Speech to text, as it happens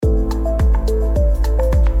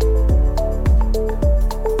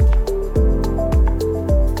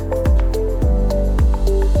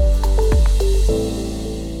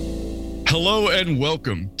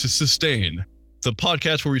Welcome to Sustain, the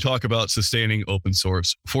podcast where we talk about sustaining open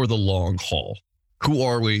source for the long haul. Who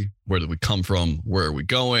are we? Where did we come from? Where are we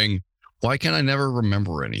going? Why can't I never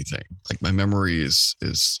remember anything? Like my memory is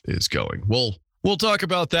going. Well, we'll talk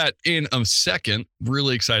about that in a second.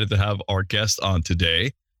 Really excited to have our guest on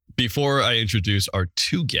today. Before I introduce our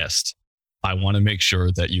two guests, I want to make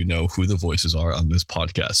sure that you know who the voices are on this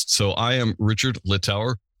podcast. So I am Richard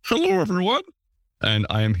Littauer. Hello, everyone. And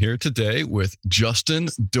I am here today with Justin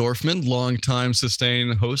Dorfman, longtime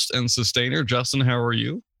Sustain host and sustainer. Justin, how are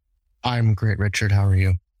you? I'm great, Richard. How are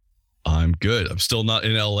you? I'm good. I'm still not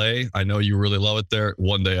in LA. I know you really love it there.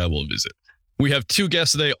 One day I will visit. We have two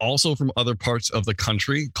guests today, also from other parts of the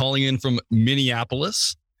country. Calling in from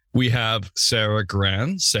Minneapolis, we have Sarah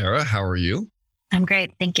Gran. Sarah, how are you? I'm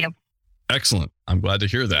great. Thank you. Excellent. I'm glad to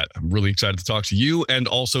hear that. I'm really excited to talk to you, and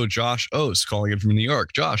also Josh Ost calling in from New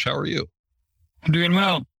York. Josh, how are you? I'm doing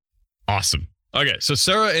well. Awesome. Okay, so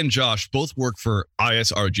Sarah and Josh both work for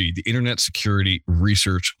ISRG, the Internet Security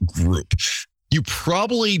Research Group. You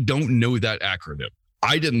probably don't know that acronym.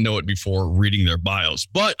 I didn't know it before reading their bios,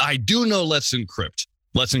 but I do know Let's Encrypt.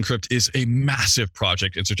 Let's Encrypt is a massive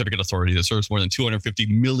project and certificate authority that serves more than 250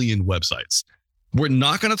 million websites. We're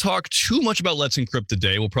not going to talk too much about Let's Encrypt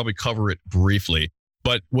today. We'll probably cover it briefly.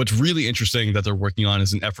 But what's really interesting that they're working on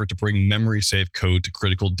is an effort to bring memory-safe code to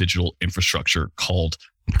critical digital infrastructure called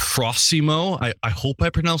Proximo. I hope I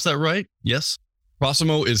pronounced that right. Yes.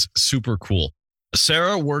 Proximo is super cool.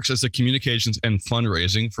 Sarah works as the communications and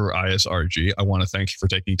fundraising for ISRG. I want to thank you for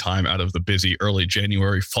taking time out of the busy early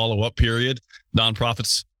January follow-up period.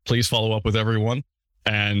 Nonprofits, please follow up with everyone.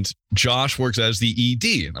 And Josh works as the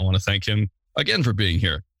ED, and I want to thank him again for being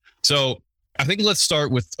here. So I think let's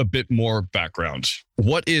start with a bit more background.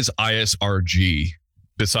 What is ISRG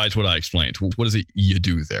besides what I explained? What is it you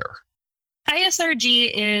do there?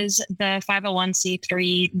 ISRG is the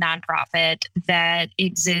 501c3 nonprofit that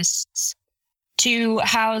exists to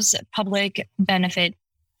house public benefit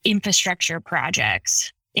infrastructure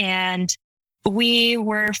projects. And we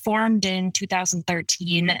were formed in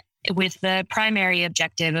 2013 with the primary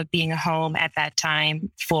objective of being a home at that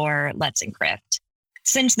time for Let's Encrypt.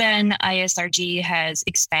 Since then, ISRG has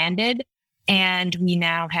expanded, and we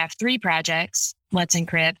now have three projects: Let's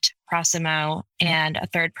Encrypt, Proximo, and a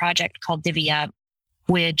third project called DivvyUp,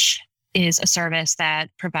 which is a service that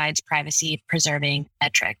provides privacy-preserving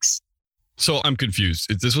metrics. So I'm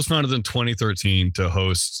confused. This was founded in 2013 to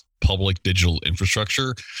host public digital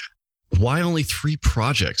infrastructure. Why only three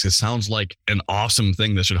projects? It sounds like an awesome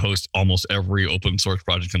thing that should host almost every open source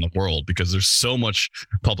project in the world, because there's so much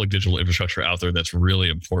public digital infrastructure out there that's really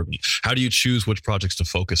important. How do you choose which projects to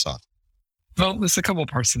focus on? Well, there's a couple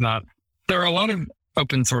parts of that. There are a lot of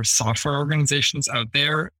open source software organizations out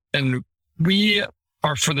there, and we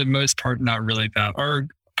are, for the most part, not really that. Our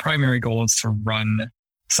primary goal is to run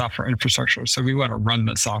software infrastructure. So we want to run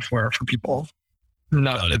the software for people,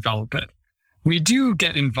 not develop it. We do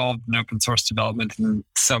get involved in open source development in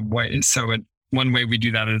some ways. So one way we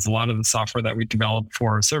do that is a lot of the software that we develop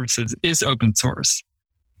for our services is open source,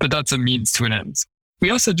 but that's a means to an end.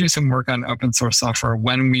 We also do some work on open source software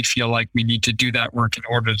when we feel like we need to do that work in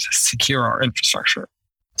order to secure our infrastructure.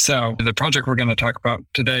 So the project we're going to talk about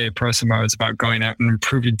today, Proximo, is about going out and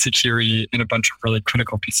improving security in a bunch of really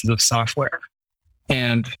critical pieces of software.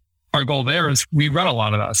 And our goal there is we run a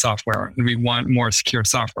lot of that software and we want more secure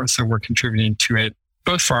software. So we're contributing to it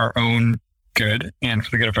both for our own good and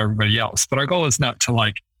for the good of everybody else. But our goal is not to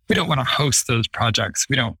we don't want to host those projects.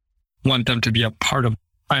 We don't want them to be a part of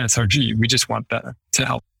ISRG. We just want that to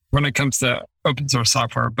help when it comes to open source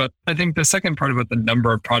software. But I think the second part about the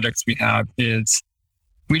number of projects we have is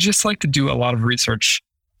we just like to do a lot of research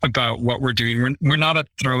about what we're doing. We're not a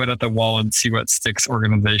throw it at the wall and see what sticks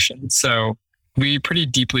organization. So we pretty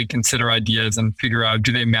deeply consider ideas and figure out,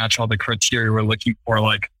 do they match all the criteria we're looking for?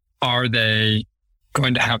 Are they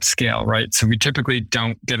going to have scale, right? So we typically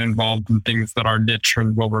don't get involved in things that are niche or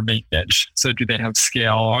will remain niche. So do they have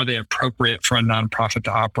scale? Are they appropriate for a nonprofit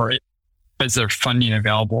to operate? Is there funding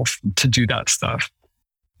available to do that stuff?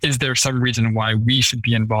 Is there some reason why we should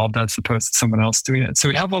be involved as opposed to someone else doing it? So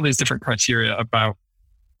we have all these different criteria about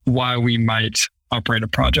why we might operate a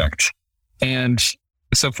project. And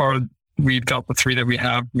so far, we felt the three that we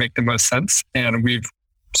have make the most sense. And we've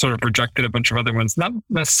sort of rejected a bunch of other ones, not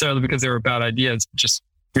necessarily because they were bad ideas, just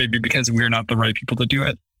maybe because we're not the right people to do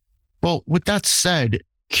it. Well, with that said,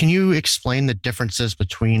 can you explain the differences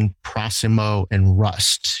between Proximo and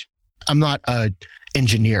Rust? I'm not an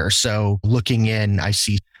engineer, so looking in, I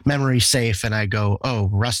see memory safe and I go, oh,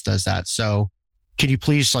 Rust does that. So can you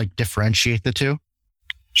please differentiate the two?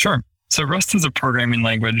 Sure. So Rust is a programming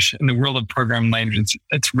language. In the world of programming languages,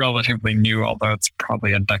 it's relatively new, although it's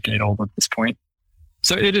probably a decade old at this point.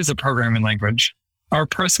 So it is a programming language. Our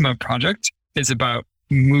Proximo project is about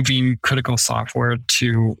moving critical software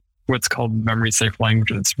to what's called memory safe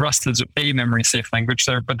languages. Rust is a memory safe language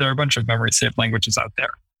there, but there are a bunch of memory safe languages out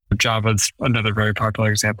there. Java's another very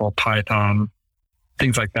popular example, Python,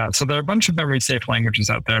 things like that. So there are a bunch of memory safe languages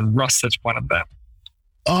out there, and Rust is one of them.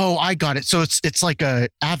 Oh, I got it. So it's like a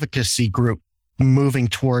advocacy group moving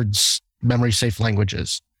towards memory safe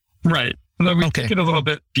languages. Right. Although we take it a little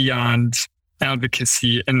bit beyond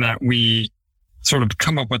advocacy in that we sort of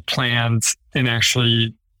come up with plans and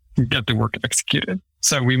actually get the work executed.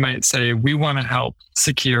 So we might say, we want to help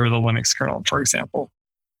secure the Linux kernel, for example.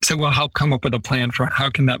 So we'll help come up with a plan for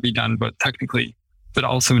how can that be done, both technically, but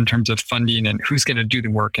also in terms of funding and who's going to do the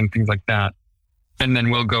work and things like that. And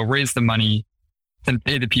then we'll go raise the money and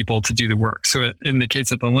pay the people to do the work. So in the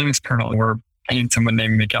case of the Linux kernel, we're paying someone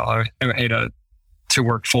named Miguel Ojeda to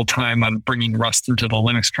work full time on bringing Rust into the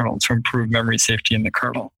Linux kernel to improve memory safety in the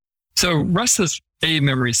kernel. So Rust is a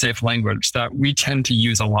memory safe language that we tend to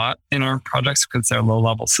use a lot in our projects because they're low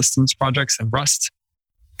level systems projects. And Rust,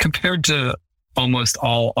 compared to almost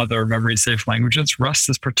all other memory safe languages, Rust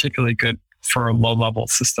is particularly good for low level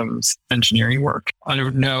systems engineering work. I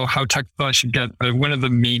don't know how technical I should get, but one of the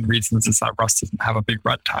main reasons is that Rust doesn't have a big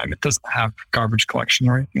runtime. It doesn't have garbage collection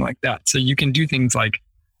or anything like that. So you can do things like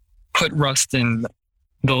put Rust in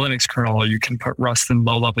the Linux kernel, or you can put Rust in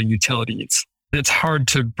low level utilities. It's hard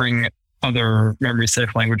to bring other memory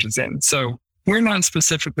safe languages in. So we're not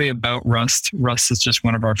specifically about Rust. Rust is just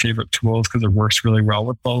one of our favorite tools because it works really well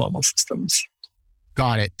with low level systems.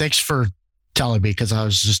 Got it. Thanks for telling me because I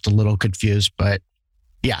was just a little confused, but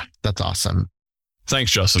yeah, that's awesome.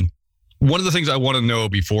 Thanks, Justin. One of the things I want to know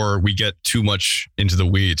before we get too much into the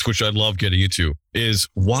weeds, which I love getting into, is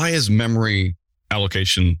why is memory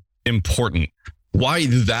allocation important? Why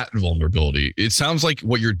that vulnerability? It sounds like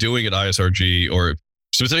what you're doing at ISRG or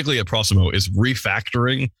specifically at Proximo is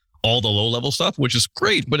refactoring all the low-level stuff, which is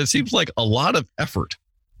great, but it seems like a lot of effort.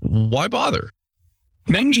 Why bother?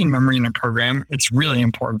 Managing memory in a program, it's really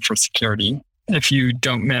important for security. If you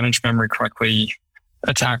don't manage memory correctly,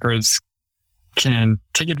 attackers can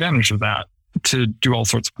take advantage of that to do all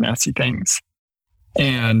sorts of nasty things.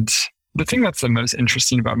 And the thing that's the most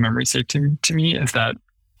interesting about memory safety to me is that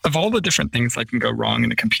of all the different things that can go wrong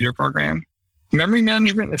in a computer program, memory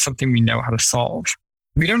management is something we know how to solve.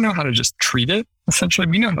 We don't know how to just treat it. Essentially,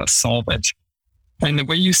 we know how to solve it. And the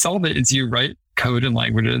way you solve it is you write code in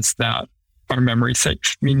languages that are memory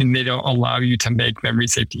safe, meaning they don't allow you to make memory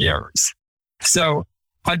safety errors. So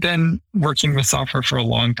I've been working with software for a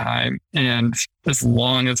long time. And as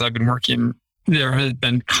long as I've been working, there have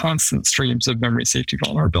been constant streams of memory safety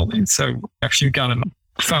vulnerabilities. So if you've got a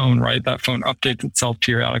phone, right, that phone updates itself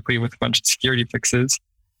periodically with a bunch of security fixes.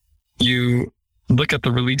 You look at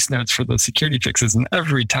the release notes for those security fixes, and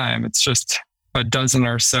every time it's just a dozen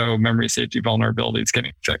or so memory safety vulnerabilities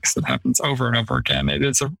getting fixed. It happens over and over again.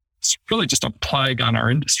 It's really just a plague on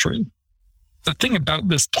our industry. The thing about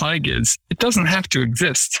this plague is it doesn't have to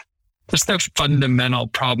exist. There's no fundamental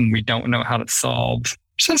problem we don't know how to solve.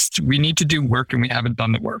 It's just we need to do work and we haven't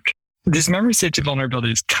done the work. These memory safety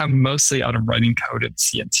vulnerabilities come mostly out of writing code in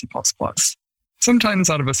C and C++. Sometimes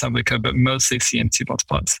out of assembly code, but mostly C and C++.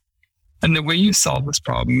 And the way you solve this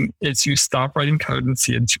problem is you stop writing code in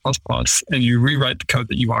C and C++ and you rewrite the code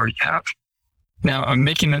that you already have. Now, I'm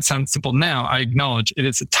making that sound simple now. I acknowledge it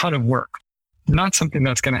is a ton of work, not something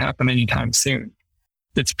that's going to happen anytime soon.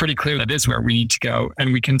 It's pretty clear that is where we need to go.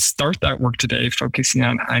 And we can start that work today, focusing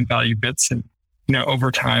on high value bits. And,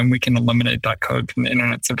 over time, we can eliminate that code from the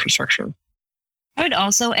internet's infrastructure. I would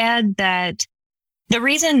also add that the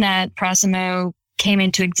reason that Proximo came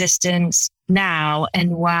into existence now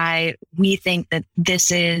and why we think that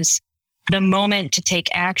this is the moment to take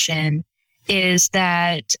action is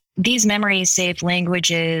that these memory safe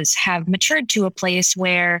languages have matured to a place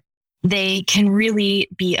where they can really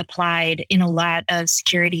be applied in a lot of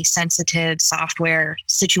security sensitive software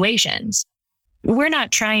situations. We're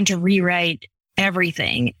not trying to rewrite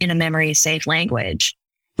everything in a memory safe language.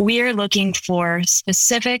 We are looking for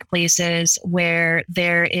specific places where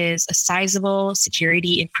there is a sizable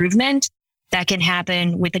security improvement that can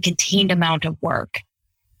happen with a contained amount of work.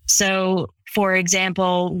 So, for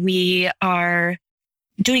example, we are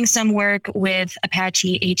doing some work with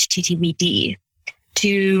Apache HTTPD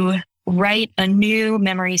to write a new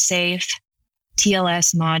memory safe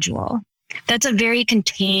TLS module. That's a very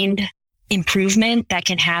contained improvement that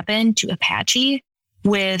can happen to Apache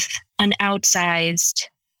with an outsized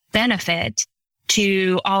benefit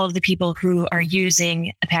to all of the people who are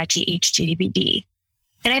using Apache HTTPD.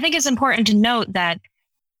 And I think it's important to note that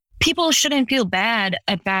people shouldn't feel bad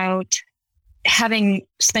about having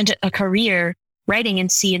spent a career writing in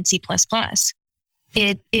C and C++.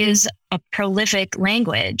 It is a prolific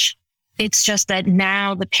language. It's just that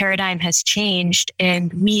now the paradigm has changed,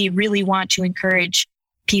 and we really want to encourage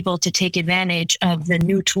people to take advantage of the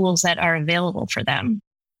new tools that are available for them.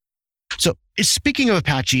 So speaking of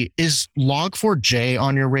Apache, is Log4j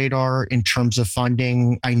on your radar in terms of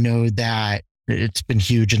funding? I know that it's been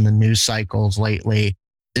huge in the news cycles lately.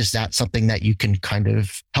 Is that something that you can kind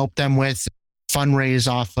of help them with, fundraise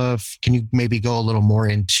off of? Can you maybe go a little more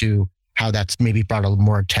into how that's maybe brought a little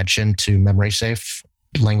more attention to memory safe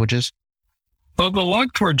languages? Well, the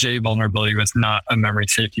Log4j vulnerability was not a memory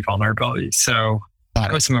safety vulnerability. So the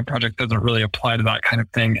Cosimo project doesn't really apply to that kind of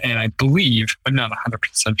thing. And I believe, I'm not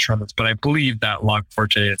 100% sure on this, but I believe that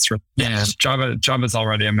Log4j is Yes. Java is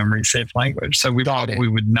already a memory safe language. So we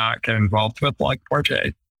would not get involved with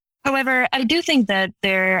Log4j. However, I do think that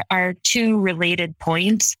there are two related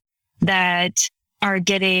points that are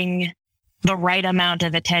getting the right amount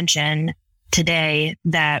of attention today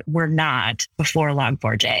that were not before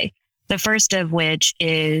Log4j. The first of which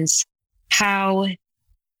is how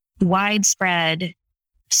widespread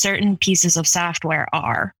certain pieces of software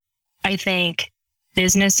are. I think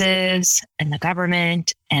businesses and the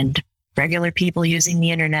government and regular people using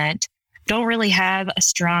the internet don't really have a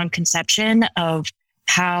strong conception of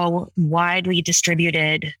how widely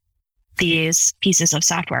distributed these pieces of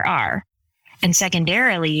software are. And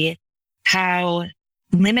secondarily, how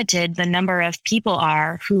limited the number of people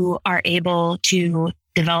are who are able to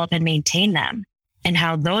develop and maintain them, and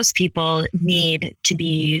how those people need to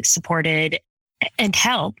be supported and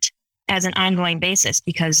helped as an ongoing basis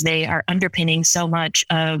because they are underpinning so much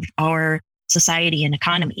of our society and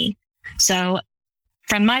economy. So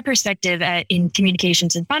from my perspective in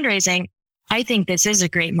communications and fundraising, I think this is a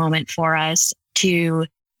great moment for us to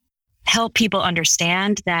help people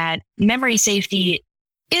understand that memory safety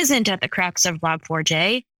isn't at the crux of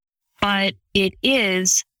Log4j, but it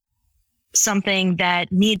is something that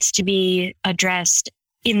needs to be addressed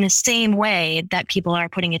in the same way that people are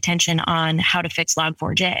putting attention on how to fix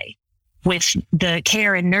Log4j, with the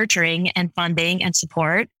care and nurturing and funding and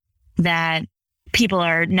support that people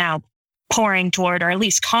are now pouring toward, or at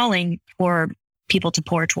least calling for people to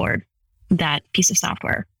pour toward that piece of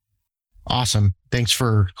software. Awesome. Thanks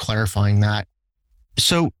for clarifying that.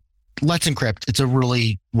 So Let's Encrypt, it's a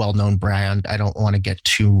really well-known brand. I don't want to get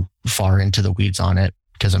too far into the weeds on it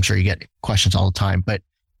because I'm sure you get questions all the time, but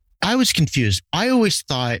I was confused. I always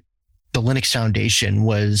thought the Linux Foundation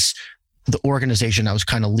was the organization that was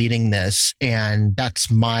kind of leading this, and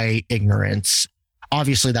that's my ignorance.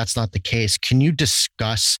 Obviously, that's not the case. Can you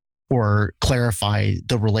discuss or clarify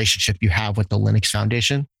the relationship you have with the Linux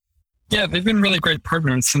Foundation? Yeah, they've been really great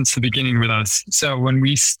partners since the beginning with us. So when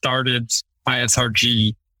we started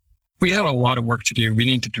ISRG, we had a lot of work to do. We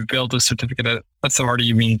needed to build a certificate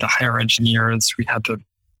authority. We needed to hire engineers. We had to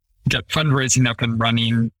get fundraising up and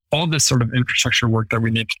running, all this sort of infrastructure work that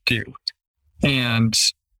we need to do. And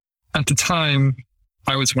at the time,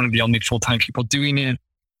 I was one of the only full-time people doing it.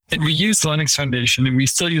 And we used Linux Foundation, and we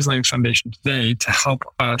still use Linux Foundation today to help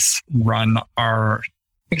us run our,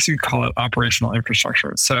 I guess you'd call it operational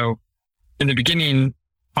infrastructure. So in the beginning,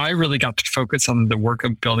 I really got to focus on the work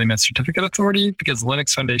of building a certificate authority because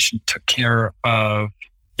Linux Foundation took care of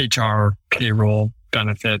HR, payroll,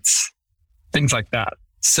 benefits, things like that.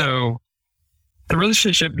 So the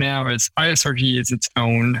relationship now is ISRG is its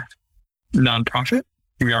own nonprofit.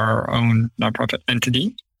 We are our own nonprofit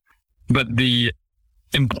entity, but the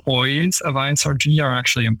employees of ISRG are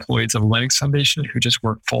actually employees of Linux Foundation who just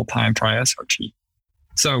work full-time for ISRG.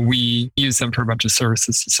 So we use them for a bunch of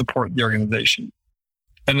services to support the organization.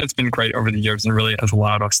 And it's been great over the years and really has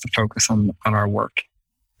allowed us to focus on our work.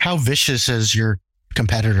 How vicious is your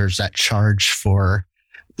competitors that charge for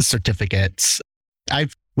certificates? I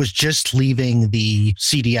was just leaving the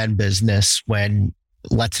CDN business when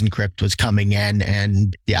Let's Encrypt was coming in.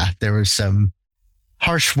 And yeah, there was some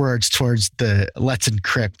harsh words towards the Let's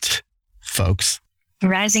Encrypt folks.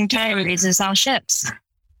 Rising tide raises all ships.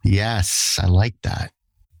 Yes, I like that.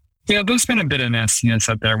 Yeah, there's been a bit of nastiness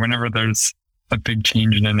out there. Whenever there's a big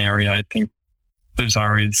change in an area, I think there's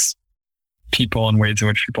always people and ways in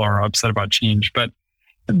which people are upset about change. But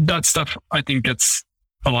that stuff, I think, gets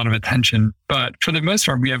a lot of attention. But for the most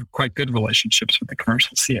part, we have quite good relationships with the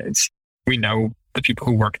commercial CAs. We know the people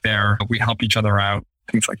who work there. We help each other out,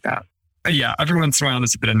 things like that. But yeah, every once in a while,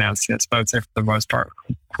 there's a bit of nastiness. But I would say for the most part,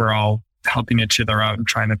 we're all helping each other out and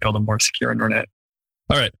trying to build a more secure internet.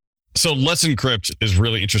 All right. So Let's Encrypt is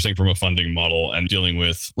really interesting from a funding model, and dealing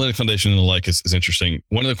with Linux Foundation and the like is interesting.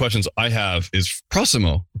 One of the questions I have is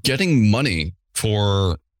Proximo getting money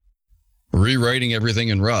for rewriting everything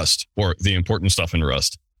in Rust, or the important stuff in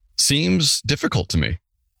Rust, seems difficult to me.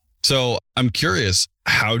 So I'm curious,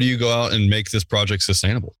 how do you go out and make this project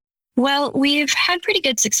sustainable? Well, we've had pretty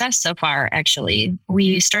good success so far, actually.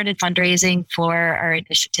 We started fundraising for our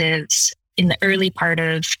initiatives in the early part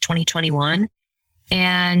of 2021,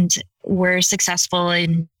 and we're successful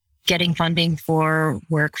in getting funding for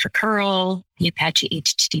work for curl, the Apache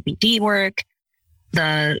HTTPD work,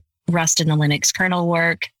 the Rust and the Linux kernel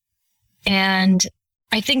work. And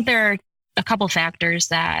I think there are a couple factors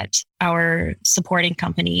that our supporting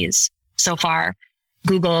companies so far,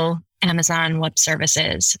 Google, Amazon Web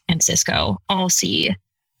Services, and Cisco, all see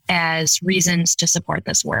as reasons to support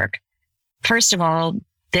this work. First of all,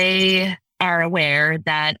 they are aware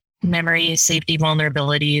that memory safety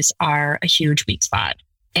vulnerabilities are a huge weak spot.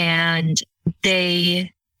 And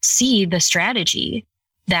they see the strategy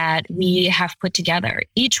that we have put together.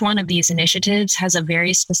 Each one of these initiatives has a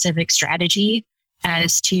very specific strategy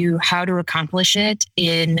as to how to accomplish it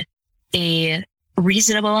in a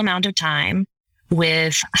reasonable amount of time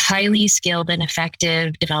with highly skilled and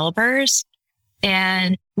effective developers,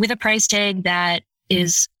 and with a price tag that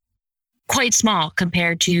is quite small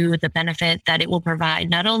compared to the benefit that it will provide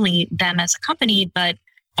not only them as a company, but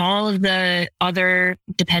all of the other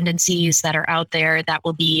dependencies that are out there that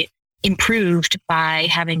will be improved by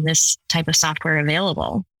having this type of software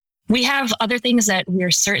available. We have other things that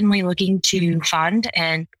we're certainly looking to fund,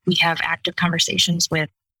 and we have active conversations with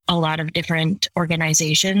a lot of different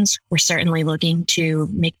organizations. We're certainly looking to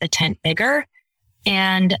make the tent bigger.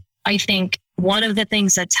 And I think one of the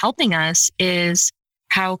things that's helping us is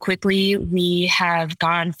how quickly we have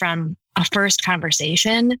gone from a first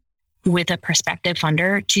conversation with a prospective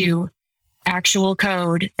funder to actual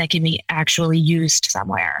code that can be actually used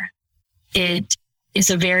somewhere. It is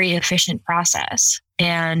a very efficient process,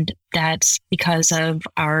 and that's because of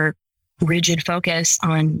our rigid focus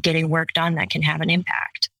on getting work done that can have an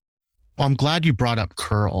impact. Well, I'm glad you brought up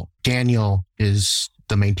curl. Daniel is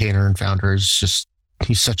the maintainer and founder.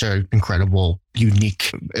 He's such an incredible,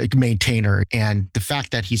 unique maintainer. And the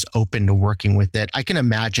fact that he's open to working with it, I can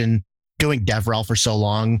imagine doing DevRel for so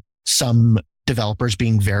long, some developers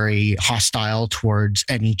being very hostile towards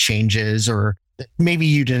any changes, or maybe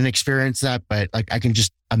you didn't experience that, but like I can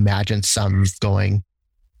just imagine some going,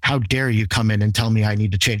 how dare you come in and tell me I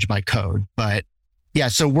need to change my code? But yeah,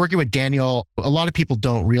 so working with Daniel, a lot of people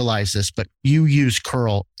don't realize this, but you use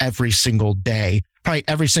curl every single day, probably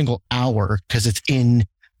every single hour, because it's in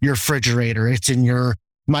your refrigerator, it's in your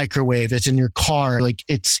microwave, it's in your car, like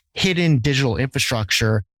it's hidden digital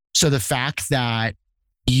infrastructure. So the fact that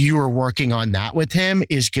you are working on that with him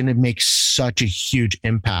is going to make such a huge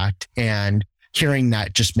impact. And hearing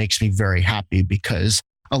that just makes me very happy, because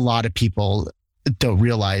a lot of people don't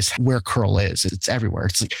realize where curl is. It's everywhere.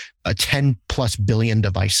 It's like 10 plus billion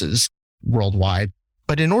devices worldwide.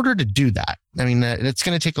 But in order to do that, I mean, it's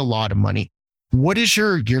going to take a lot of money. What is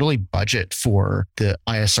your yearly budget for the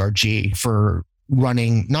ISRG for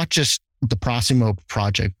running not just the Proximo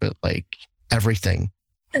project, but like everything?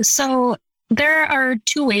 So there are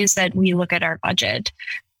two ways that we look at our budget.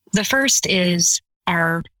 The first is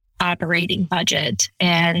our operating budget,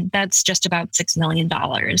 and that's just about $6 million.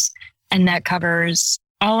 And that covers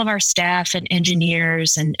all of our staff and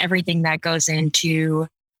engineers and everything that goes into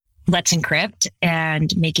Let's Encrypt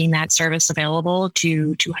and making that service available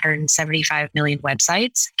to 275 million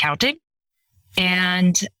websites, counting,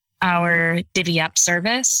 and our Divvy Up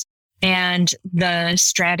service, and the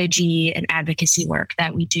strategy and advocacy work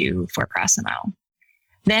that we do for Proximo.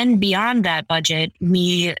 Then beyond that budget,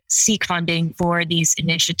 we seek funding for these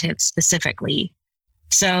initiatives specifically.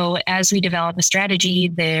 So as we develop a strategy,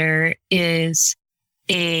 there is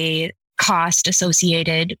a cost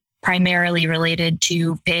associated, primarily related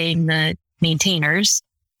to paying the maintainers.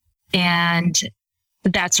 And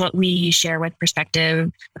that's what we share with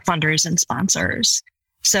prospective funders and sponsors.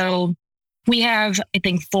 So we have, I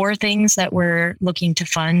think, 4 things that we're looking to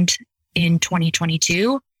fund in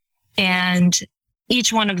 2022. And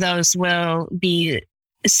each one of those will be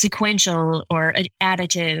sequential or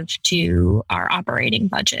additive to our operating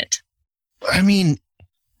budget. I mean,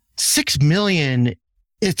 6 million,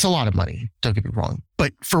 it's a lot of money. Don't get me wrong.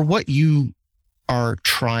 But for what you are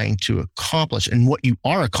trying to accomplish and what you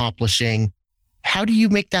are accomplishing, how do you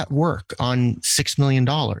make that work on $6 million?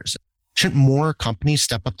 Shouldn't more companies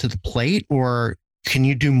step up to the plate, or can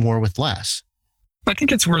you do more with less? I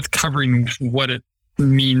think it's worth covering what it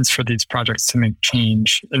means for these projects to make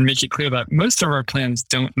change and make it clear that most of our plans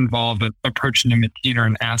don't involve approaching a maintainer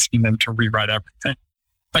and asking them to rewrite everything.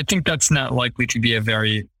 I think that's not likely to be a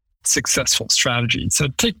very successful strategy. So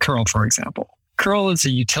take curl, for example. Curl is a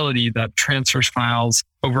utility that transfers files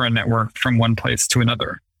over a network from one place to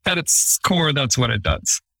another. At its core, that's what it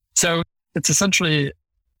does. So it's essentially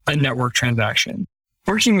a network transaction.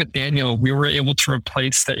 Working with Daniel, we were able to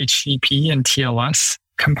replace the HTTP and TLS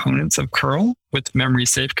components of curl with memory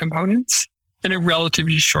safe components in a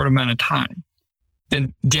relatively short amount of time.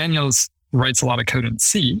 And Daniel writes a lot of code in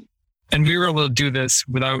C, and we were able to do this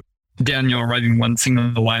without Daniel writing one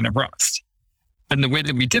single line of Rust. And the way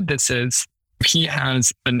that we did this is he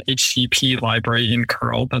has an HTTP library in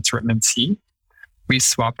curl that's written in C. We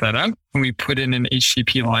swap that out and we put in an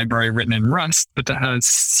HTTP library written in Rust, but that has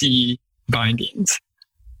C bindings.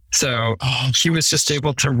 So he was just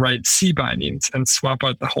able to write C bindings and swap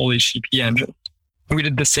out the whole HTTP engine. And we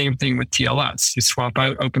did the same thing with TLS. You swap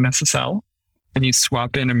out OpenSSL and you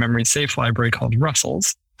swap in a memory safe library called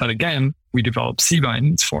Russels that, again, we developed C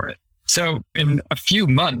bindings for it. So in a few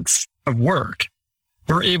months of work,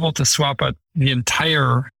 we're able to swap out the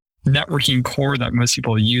entire networking core that most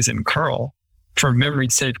people use in curl for memory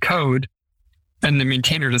safe code. And the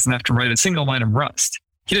maintainer doesn't have to write a single line of Rust.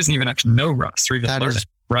 He doesn't even have to know Rust or even learn it,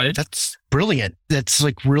 right? That's brilliant. That's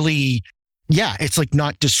like really, it's like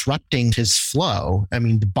not disrupting his flow. I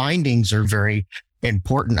mean, the bindings are very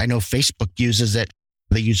important. I know Facebook uses it.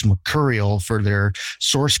 They use Mercurial for their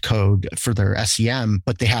source code for their SEM,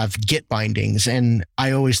 but they have Git bindings. And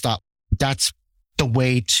I always thought that's the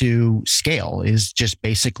way to scale, is just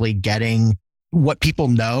basically getting what people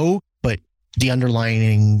know, but the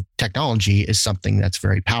underlying technology is something that's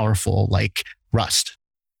very powerful, like Rust.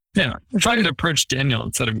 Yeah. If I had approached Daniel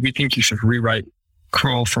and said, we think you should rewrite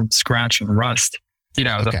curl from scratch in Rust,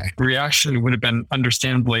 the reaction would have been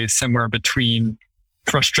understandably somewhere between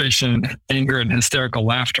frustration, anger, and hysterical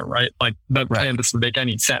laughter, right? Like that plan doesn't make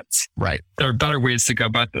any sense. Right. There are better ways to go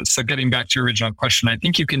about this. So getting back to your original question, I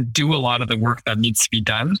think you can do a lot of the work that needs to be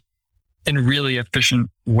done in really efficient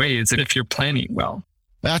ways if you're planning well.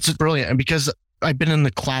 That's brilliant. And because I've been in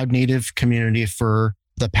the cloud native community for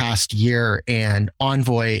the past year, and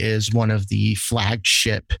Envoy is one of the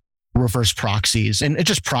flagship reverse proxies and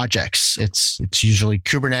just projects. It's usually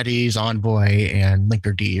Kubernetes, Envoy, and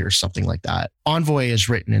Linkerd or something like that. Envoy is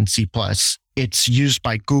written in C++. It's used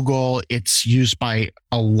by Google. It's used by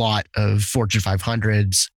a lot of Fortune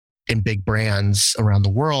 500s and big brands around the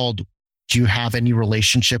world. Do you have any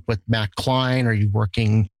relationship with Matt Klein? Are you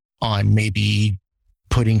working on maybe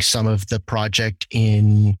putting some of the project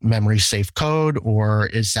in memory safe code, or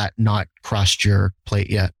is that not crossed your plate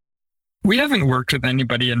yet? We haven't worked with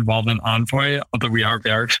anybody involved in Envoy, although we are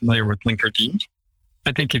very familiar with Linkerd.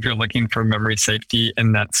 I think if you're looking for memory safety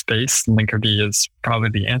in that space, Linkerd is probably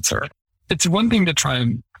the answer. It's one thing to try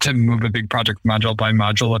to move a big project module by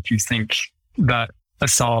module if you think that a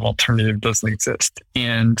solid alternative doesn't exist.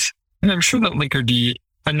 And I'm sure that Linkerd,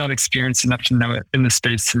 I'm not experienced enough to know it in the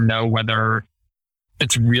space to know whether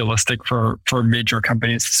it's realistic for major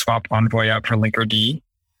companies to swap Envoy out for Linkerd.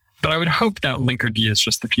 But I would hope that Linkerd is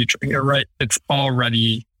just the future here, right? It's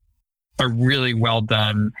already a really well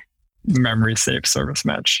done memory safe service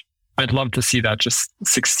mesh. I'd love to see that just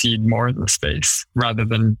succeed more in the space rather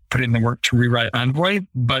than putting the work to rewrite Envoy.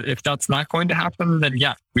 But if that's not going to happen, then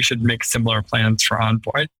we should make similar plans for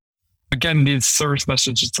Envoy. Again, these service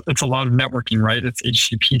meshes, it's a lot of networking, right? It's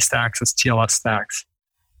HTTP stacks, it's TLS stacks.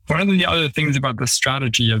 One of the other things about this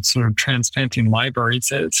strategy of sort of transplanting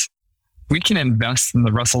libraries is we can invest in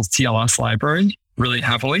the Russell's TLS library really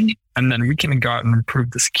heavily, and then we can go out and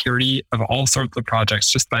improve the security of all sorts of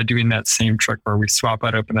projects just by doing that same trick where we swap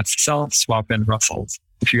out OpenSSL, swap in Russell's.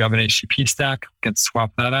 If you have an HTTP stack, you can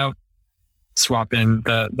swap that out, swap in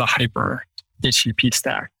the hyper HTTP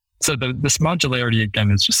stack. So this modularity,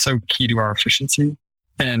 again, is just so key to our efficiency.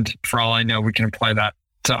 And for all I know, we can apply that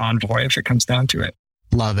to Envoy if it comes down to it.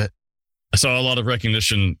 Love it. I saw a lot of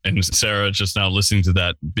recognition in Sarah just now listening to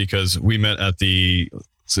that, because we met at the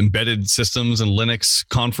Embedded Systems and Linux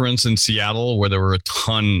conference in Seattle, where there were a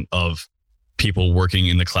ton of people working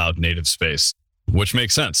in the cloud native space, which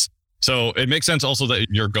makes sense. So it makes sense also that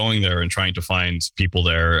you're going there and trying to find people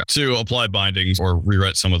there to apply bindings or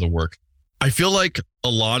rewrite some of the work. I feel like a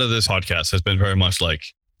lot of this podcast has been very much like,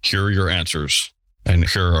 here are your answers and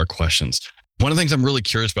here are our questions. One of the things I'm really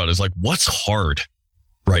curious about is like, what's hard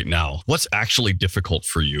right now? What's actually difficult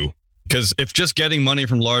for you? Because if just getting money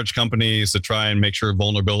from large companies to try and make sure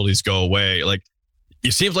vulnerabilities go away, like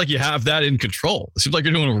it seems like you have that in control. It seems like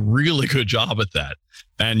you're doing a really good job at that.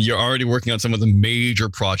 And you're already working on some of the major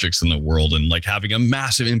projects in the world and like having a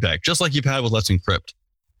massive impact, just like you've had with Let's Encrypt.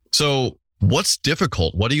 So what's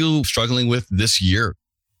difficult? What are you struggling with this year?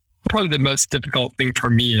 Probably the most difficult thing for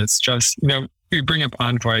me is just, we bring up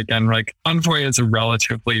Envoy again. Like Envoy is a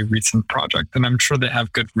relatively recent project, and I'm sure they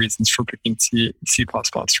have good reasons for picking C++,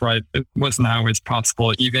 right? It wasn't always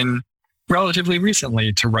possible, even relatively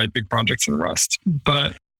recently, to write big projects in Rust.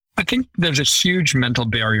 But I think there's a huge mental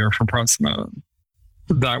barrier for Proximo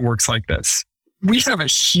that works like this. We have a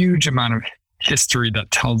huge amount of history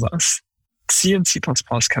that tells us C and C++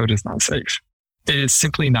 code is not safe. It is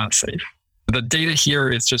simply not safe. The data here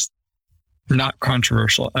is just not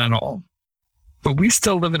controversial at all. But we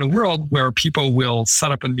still live in a world where people will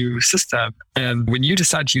set up a new system. And when you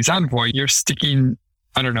decide to use Envoy, you're sticking,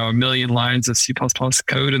 a million lines of C++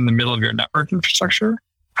 code in the middle of your network infrastructure.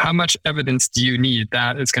 How much evidence do you need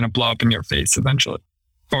that is going to blow up in your face eventually?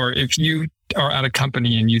 Or if you are at a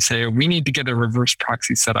company and you say, we need to get a reverse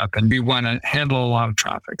proxy set up and we want to handle a lot of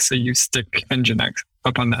traffic. So you stick Nginx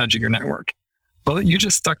up on the edge of your network. Well, you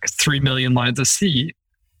just stuck 3 million lines of C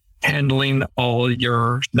handling all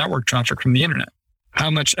your network traffic from the internet.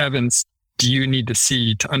 How much evidence do you need to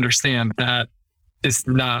see to understand that is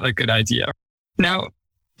not a good idea? Now,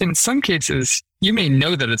 in some cases, you may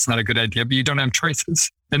know that it's not a good idea, but you don't have choices.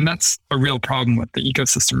 And that's a real problem with the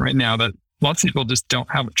ecosystem right now, that lots of people just don't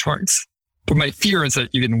have a choice. But my fear is that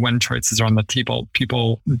even when choices are on the table,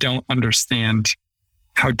 people don't understand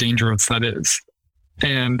how dangerous that is.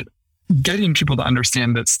 And getting people to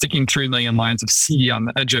understand that sticking 3 million lines of C on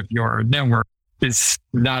the edge of your network is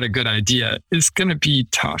not a good idea is going to be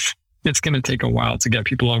tough. It's going to take a while to get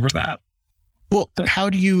people over that. Well, how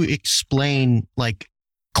do you explain, like,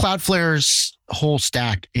 Cloudflare's whole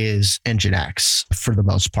stack is Nginx for the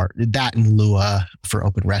most part, that and Lua for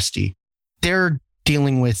OpenResty. They're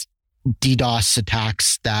dealing with DDoS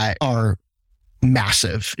attacks that are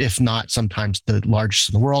massive, if not sometimes the largest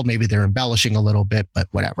in the world. Maybe they're embellishing a little bit, but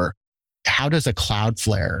whatever. How does a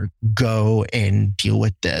Cloudflare go and deal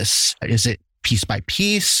with this? Is it piece by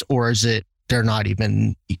piece, or is it they're not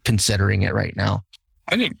even considering it right now?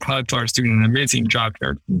 I think Cloudflare is doing an amazing job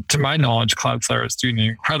here. To my knowledge, Cloudflare is doing an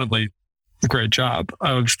incredibly great job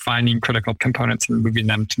of finding critical components and moving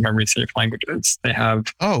them to memory-safe languages. They have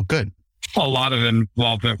good. A lot of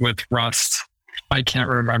involvement with Rust. I can't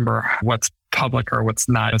remember what's public or what's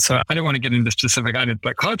not. So I don't want to get into specific items,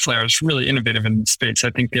 but Cloudflare is really innovative in this space. I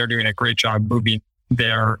think they're doing a great job moving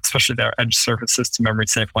especially their edge surfaces to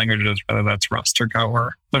memory-safe languages, whether that's Rust or Go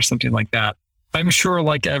or something like that. I'm sure,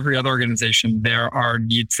 like every other organization, there are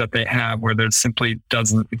needs that they have where there simply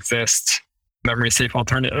doesn't exist memory-safe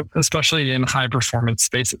alternative, especially in high-performance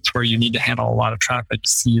spaces where you need to handle a lot of traffic.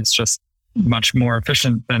 C is just much more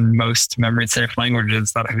efficient than most memory-safe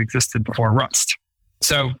languages that have existed before Rust.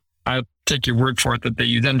 So I'll take your word for it that they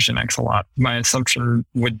use Nginx a lot. My assumption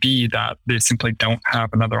would be that they simply don't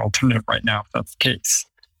have another alternative right now, if that's the case.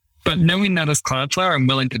 But knowing that as Cloudflare, I'm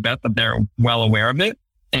willing to bet that they're well aware of it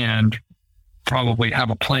and probably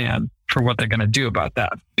have a plan for what they're going to do about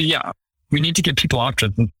that. But yeah, we need to give people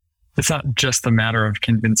options. It's not just a matter of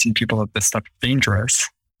convincing people that this stuff is dangerous.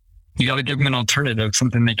 You got to give them an alternative,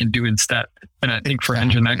 something they can do instead. And I think for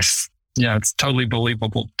Nginx, it's totally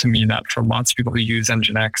believable to me that for lots of people who use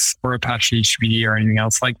Nginx or Apache HTTPD or anything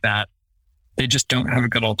else like that, they just don't have a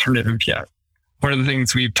good alternative yet. One of the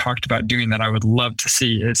things we've talked about doing that I would love to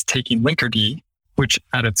see is taking Linkerd, which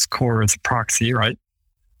at its core is a proxy, right?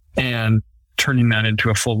 And turning that into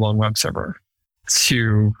a full-blown web server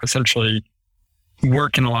to essentially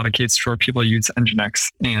work in a lot of cases where people use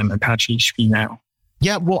Nginx and Apache HTTP now.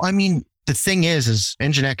 Yeah, well, I mean, the thing is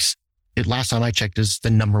Nginx, last time I checked, is the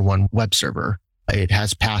number one web server. It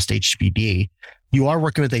has passed HTTPD. You are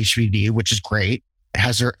working with HTTPD, which is great.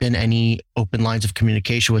 Has there been any open lines of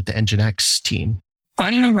communication with the Nginx team?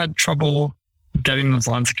 I have had trouble getting those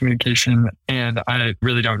lines of communication, and I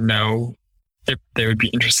really don't know if they would be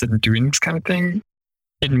interested in doing this kind of thing.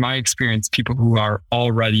 In my experience, people who are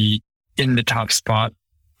already in the top spot,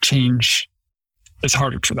 change is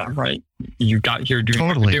harder for them, right? You got here doing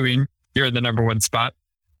what you're doing. You're in the number one spot.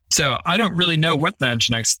 So I don't really know what the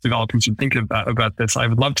Nginx developers would think about this. I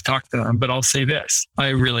would love to talk to them, but I'll say this. I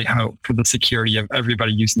really hope for the security of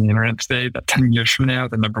everybody using the internet today that 10 years from now,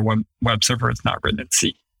 the number one web server is not written in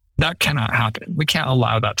C. That cannot happen. We can't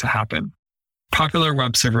allow that to happen. Popular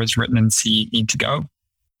web servers written in C need to go.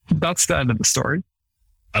 That's the end of the story.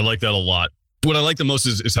 I like that a lot. What I like the most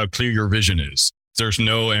is how clear your vision is. There's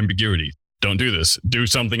no ambiguity. Don't do this. Do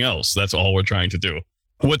something else. That's all we're trying to do.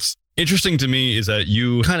 What's interesting to me is that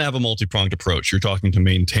you kind of have a multi-pronged approach. You're talking to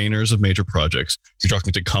maintainers of major projects. You're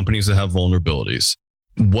talking to companies that have vulnerabilities.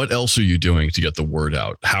 What else are you doing to get the word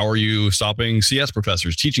out? How are you stopping CS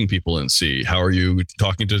professors teaching people in C? How are you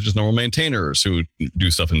talking to just normal maintainers who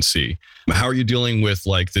do stuff in C? How are you dealing with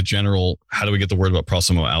like the general, how do we get the word about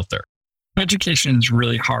Proximo out there? Education is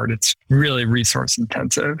really hard. It's really resource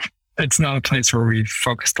intensive. It's not a place where we've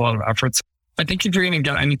focused a lot of efforts. I think if you're going to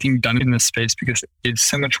get anything done in this space, because it's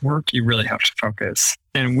so much work, you really have to focus.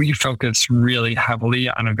 And we focus really heavily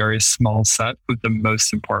on a very small set of the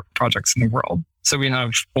most important projects in the world. So we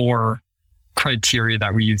have 4 criteria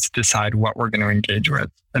that we use to decide what we're going to engage with.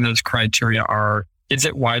 And those criteria are, is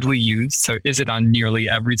it widely used? So is it on nearly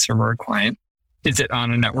every server or client? Is it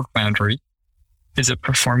on a network boundary? Is it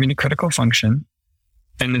performing a critical function?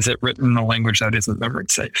 And is it written in a language that isn't memory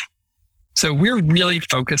safe? So we're really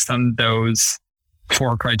focused on those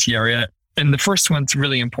 4 criteria. And the first one's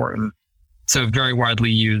really important. So very widely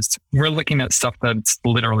used. We're looking at stuff that's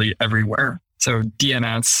literally everywhere. So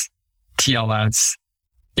DNS, TLS,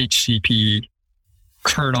 HTTP,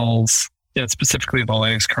 kernels, specifically the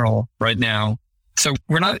Linux kernel right now. So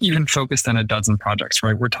we're not even focused on a dozen projects,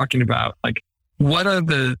 right? We're talking about like, what are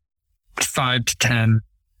the 5 to 10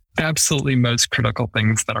 absolutely most critical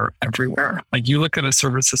things that are everywhere? Like you look at a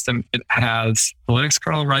server system, it has the Linux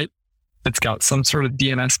kernel, right? It's got some sort of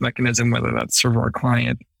DNS mechanism, whether that's server or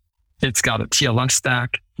client. It's got a TLS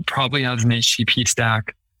stack, it probably has an HTTP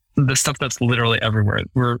stack. The stuff that's literally everywhere.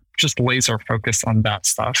 We're just laser focused on that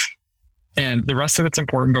stuff. And the rest of it's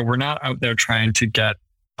important, but we're not out there trying to get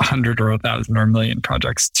 100 or 1,000 or 1,000,000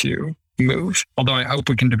 projects to move. Although I hope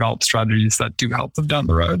we can develop strategies that do help them down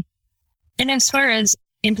the road. And as far as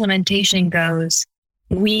implementation goes,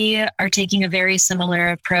 we are taking a very similar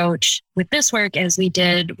approach with this work as we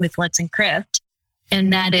did with Let's Encrypt.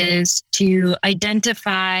 And that is to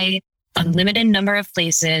identify a limited number of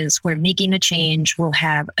places where making a change will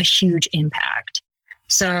have a huge impact.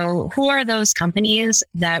 So who are those companies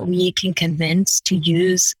that we can convince to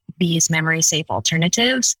use these memory safe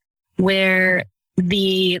alternatives where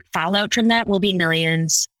the fallout from that will be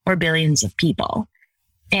millions or billions of people?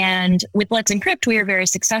 And with Let's Encrypt, we are very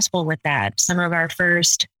successful with that. Some of our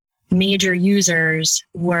first major users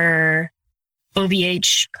were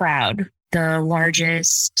OVH Cloud, the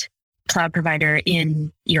largest cloud provider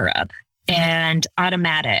in Europe, and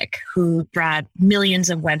Automatic, who brought millions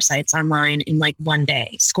of websites online in like one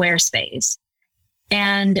day, Squarespace.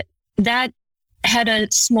 And that had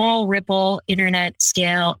a small ripple internet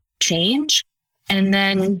scale change. And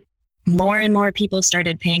then more and more people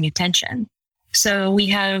started paying attention. So we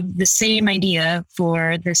have the same idea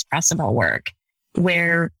for this Proximo work,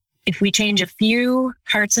 where if we change a few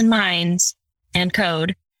hearts and minds and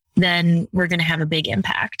code, then we're going to have a big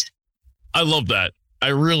impact. I love that. I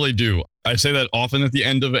really do. I say that often at the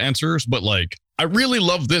end of answers, but like, I really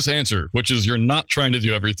love this answer, which is you're not trying to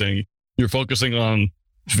do everything. You're focusing on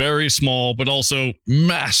very small, but also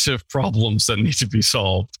massive problems that need to be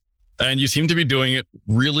solved. And you seem to be doing it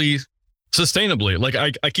really sustainably. Like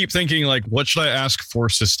I keep thinking like, what should I ask for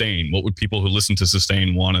Sustain? What would people who listen to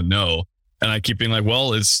Sustain want to know? And I keep being like,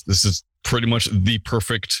 well, this is pretty much the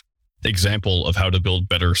perfect example of how to build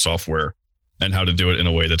better software and how to do it in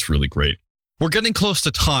a way that's really great. We're getting close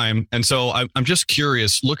to time. And so I'm just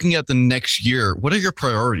curious, looking at the next year, what are your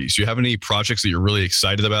priorities? Do you have any projects that you're really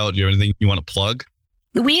excited about? Do you have anything you want to plug?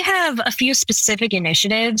 We have a few specific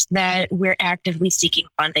initiatives that we're actively seeking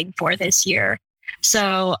funding for this year.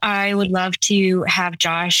 So I would love to have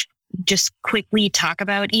Josh just quickly talk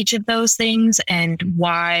about each of those things and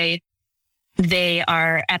why they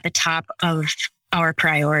are at the top of our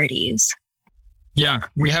priorities. Yeah,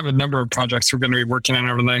 we have a number of projects we're going to be working on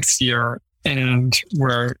over the next year, and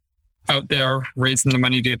we're out there raising the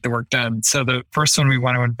money to get the work done. So the first one we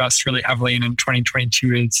want to invest really heavily in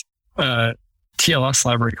 2022 is a TLS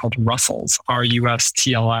library called Russell's,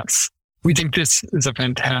 RUSTLS. We think this is a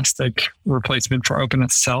fantastic replacement for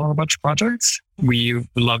OpenSSL on a bunch of projects. We would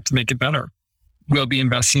love to make it better. We'll be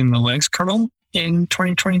investing in the Linux kernel in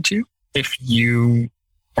 2022. If you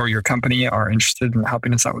or your company are interested in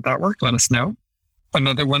helping us out with that work, let us know.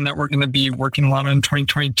 Another one that we're going to be working a lot on in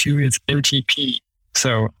 2022 is NTP.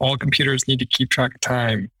 So all computers need to keep track of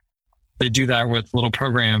time. They do that with little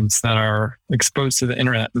programs that are exposed to the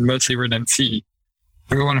internet and mostly written in C.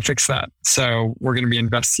 We want to fix that. So we're going to be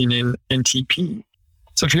investing in NTP.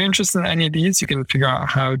 So if you're interested in any of these, you can figure out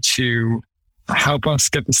how to help us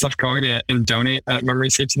get the stuff going and donate at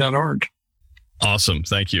memorysafety.org. Awesome.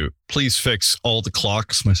 Thank you. Please fix all the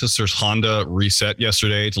clocks. My sister's Honda reset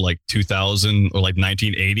yesterday to like 2000 or like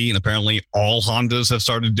 1980. And apparently all Hondas have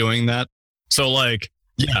started doing that. So like,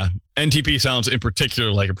 Yeah. NTP sounds in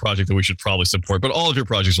particular like a project that we should probably support, but all of your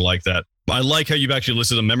projects are like that. I like how you've actually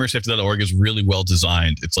listed them. MemorySafety.org is really well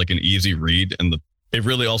designed. It's like an easy read. And it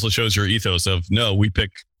really also shows your ethos of, no, we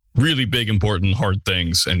pick really big, important, hard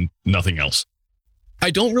things and nothing else.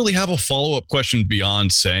 I don't really have a follow-up question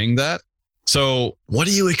beyond saying that. So what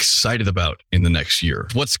are you excited about in the next year?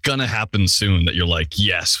 What's going to happen soon that you're like,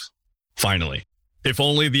 yes, finally, if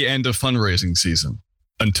only the end of fundraising season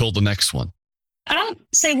until the next one? I'll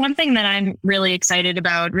say one thing that I'm really excited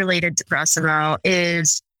about related to Proximo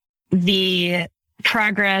is the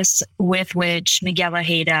progress with which Miguel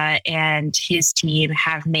Ojeda and his team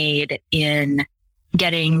have made in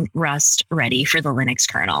getting Rust ready for the Linux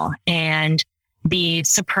kernel, and the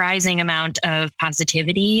surprising amount of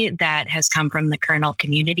positivity that has come from the kernel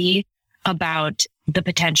community about the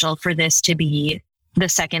potential for this to be the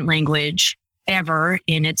second language ever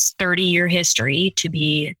in its 30-year history to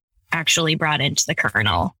be actually brought into the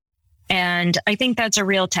kernel. And I think that's a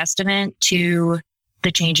real testament to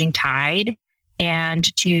the changing tide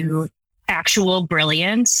and to actual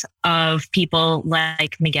brilliance of people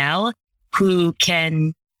like Miguel who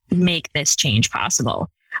can make this change possible.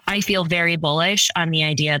 I feel very bullish on the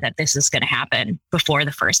idea that this is going to happen before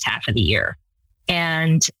the first half of the year.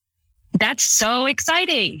 And that's so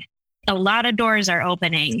exciting. A lot of doors are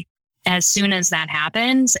opening as soon as that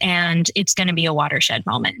happens, and it's going to be a watershed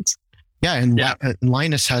moment. Yeah, and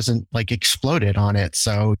Linus hasn't exploded on it,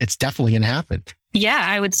 so it's definitely going to happen. Yeah,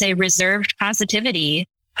 I would say reserved positivity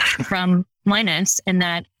from Linus, and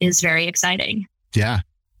that is very exciting. Yeah.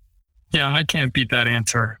 Yeah, I can't beat that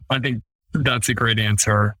answer. I think that's a great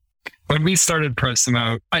answer. When we started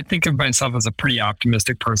Proximo, I think of myself as a pretty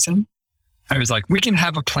optimistic person. I was like, we can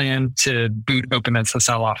have a plan to boot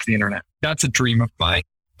OpenSSL off the internet. That's a dream of mine.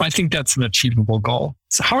 I think that's an achievable goal.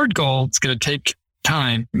 It's a hard goal. It's going to take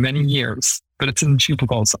time, many years, but it's an achievable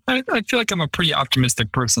goal. So I feel like I'm a pretty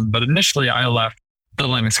optimistic person, but initially I left the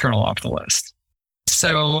Linux kernel off the list.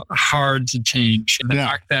 So hard to change. And the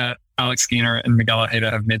fact that Alex Gaynor and Miguel Ojeda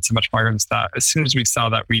have made so much progress that as soon as we saw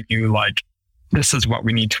that, we knew this is what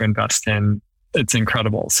we need to invest in. It's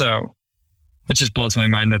incredible. So it just blows my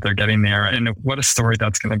mind that they're getting there. And what a story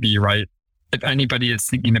that's going to be, right? If anybody is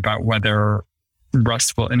thinking about whether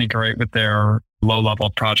Rust will integrate with their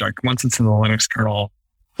low-level project, once it's in the Linux kernel,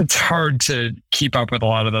 it's hard to keep up with a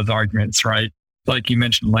lot of those arguments, right? Like you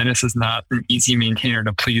mentioned, Linus is not an easy maintainer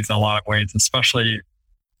to please in a lot of ways, especially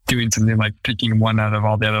doing something like picking one out of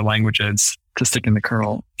all the other languages to stick in the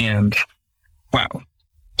kernel. And wow,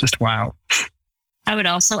 just wow. I would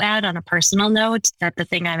also add on a personal note that the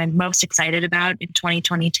thing I'm most excited about in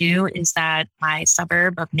 2022 is that my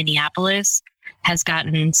suburb of Minneapolis has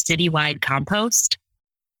gotten citywide compost.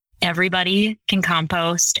 Everybody can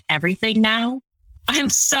compost everything now. I'm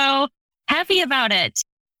so happy about it.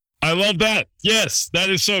 I love that. Yes, that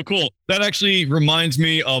is so cool. That actually reminds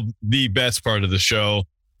me of the best part of the show.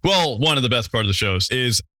 Well, one of the best part of the shows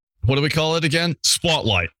is, what do we call it again?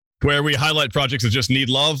 Spotlight, where we highlight projects that just need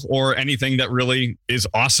love or anything that really is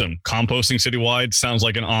awesome. Composting citywide sounds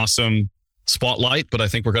like an awesome spotlight, but I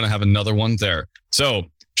think we're going to have another one there. So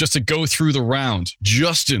just to go through the round,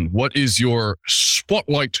 Justin, what is your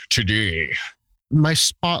spotlight today? My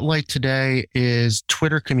spotlight today is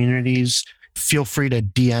Twitter communities. Feel free to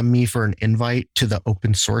DM me for an invite to the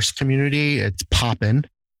open source community. It's poppin'.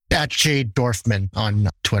 At Jade Dorfman on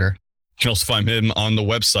Twitter. You can also find him on the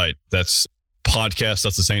website. That's podcast.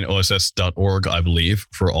 That's the same OSS.org, I believe,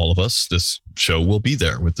 for all of us. This show will be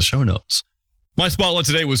there with the show notes. My spotlight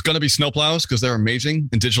today was going to be snowplows because they're amazing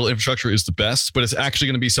and digital infrastructure is the best, but it's actually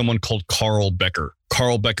going to be someone called Carl Becker.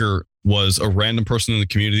 Carl Becker was a random person in the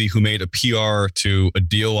community who made a PR to a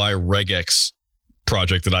DOI regex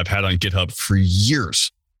project that I've had on GitHub for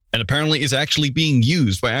years. And apparently is actually being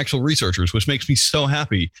used by actual researchers, which makes me so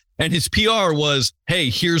happy. And his PR was, hey,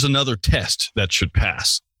 here's another test that should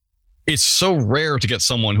pass. It's so rare to get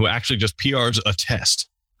someone who actually just PRs a test.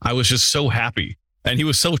 I was just so happy. And he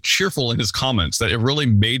was so cheerful in his comments that it really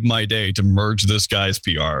made my day to merge this guy's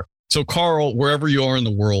PR. So Carl, wherever you are in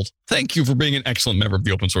the world, thank you for being an excellent member of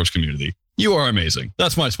the open source community. You are amazing.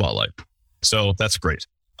 That's my spotlight. So that's great.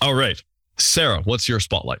 All right. Sarah, what's your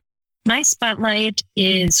spotlight? My spotlight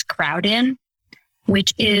is Crowdin,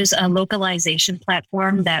 which is a localization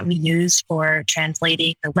platform that we use for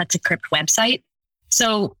translating the Let's Encrypt website.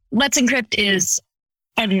 So Let's Encrypt is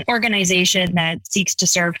an organization that seeks to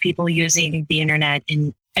serve people using the internet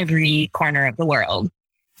in every corner of the world.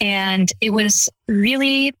 And it was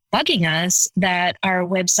really bugging us that our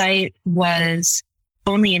website was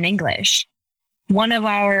only in English. One of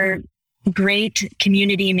our great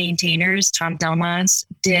community maintainers, Tom Delmas,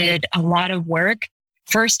 did a lot of work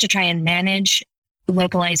first to try and manage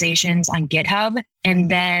localizations on GitHub. And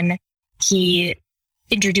then he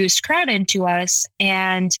introduced Crowdin to us,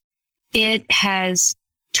 and it has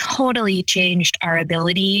totally changed our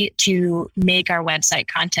ability to make our website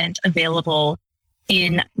content available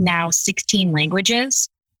in now 16 languages.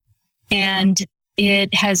 And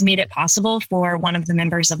it has made it possible for one of the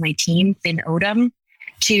members of my team, Finn Odom,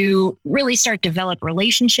 to really start develop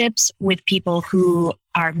relationships with people who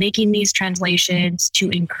are making these translations, to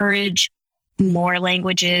encourage more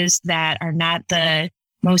languages that are not the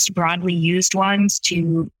most broadly used ones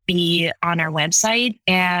to be on our website.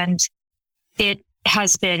 And it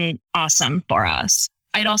has been awesome for us.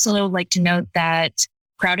 I'd also like to note that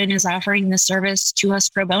Crowdin is offering this service to us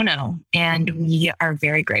pro bono, and we are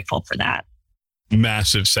very grateful for that.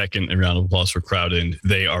 Massive second round of applause for Crowdin.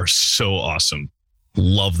 They are so awesome.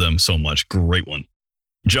 Love them so much. Great one.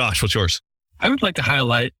 Josh, what's yours? I would like to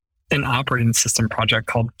highlight an operating system project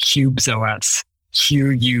called QubesOS,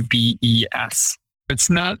 QUBES. It's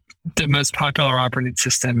not the most popular operating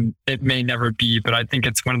system. It may never be, but I think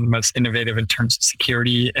it's one of the most innovative in terms of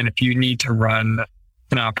security. And if you need to run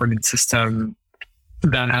an operating system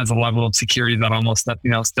that has a level of security that almost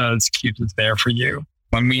nothing else does, Qubes is there for you.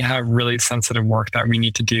 When we have really sensitive work that we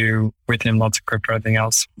need to do within Let's Encrypt or anything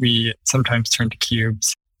else, we sometimes turn to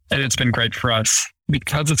Qubes. And it's been great for us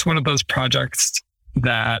because it's one of those projects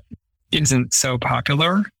that isn't so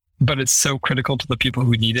popular, but it's so critical to the people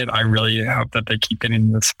who need it. I really hope that they keep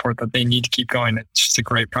getting the support that they need to keep going. It's just a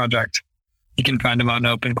great project. You can find them on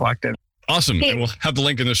Open Collective. Awesome. And we'll have the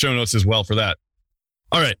link in the show notes as well for that.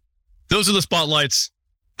 All right. Those are the spotlights.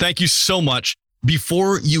 Thank you so much.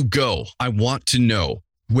 Before you go, I want to know,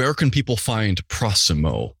 where can people find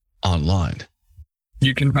Proximo online?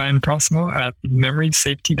 You can find Proximo at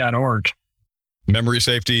memorysafety.org. Memory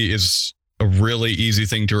safety is a really easy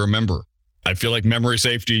thing to remember. I feel like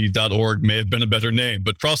memorysafety.org may have been a better name,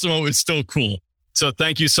 but Proximo is still cool. So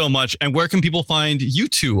thank you so much. And where can people find you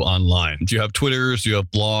two online? Do you have Twitters? Do you have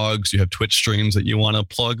blogs? Do you have Twitch streams that you want to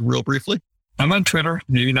plug real briefly? I'm on Twitter.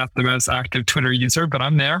 Maybe not the most active Twitter user, but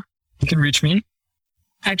I'm there. You can reach me.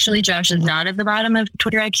 Actually, Josh is not at the bottom of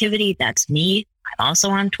Twitter activity. That's me. I'm also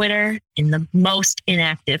on Twitter in the most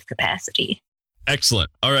inactive capacity. Excellent.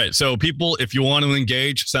 All right. So people, if you want to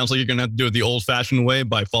engage, sounds like you're going to have to do it the old fashioned way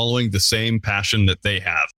by following the same passion that they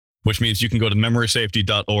have, which means you can go to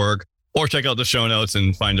memorysafety.org or check out the show notes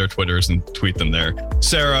and find our Twitters and tweet them there.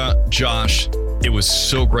 Sarah, Josh, it was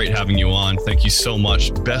so great having you on. Thank you so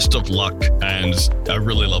much. Best of luck. And I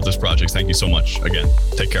really love this project. Thank you so much again.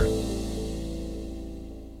 Take care.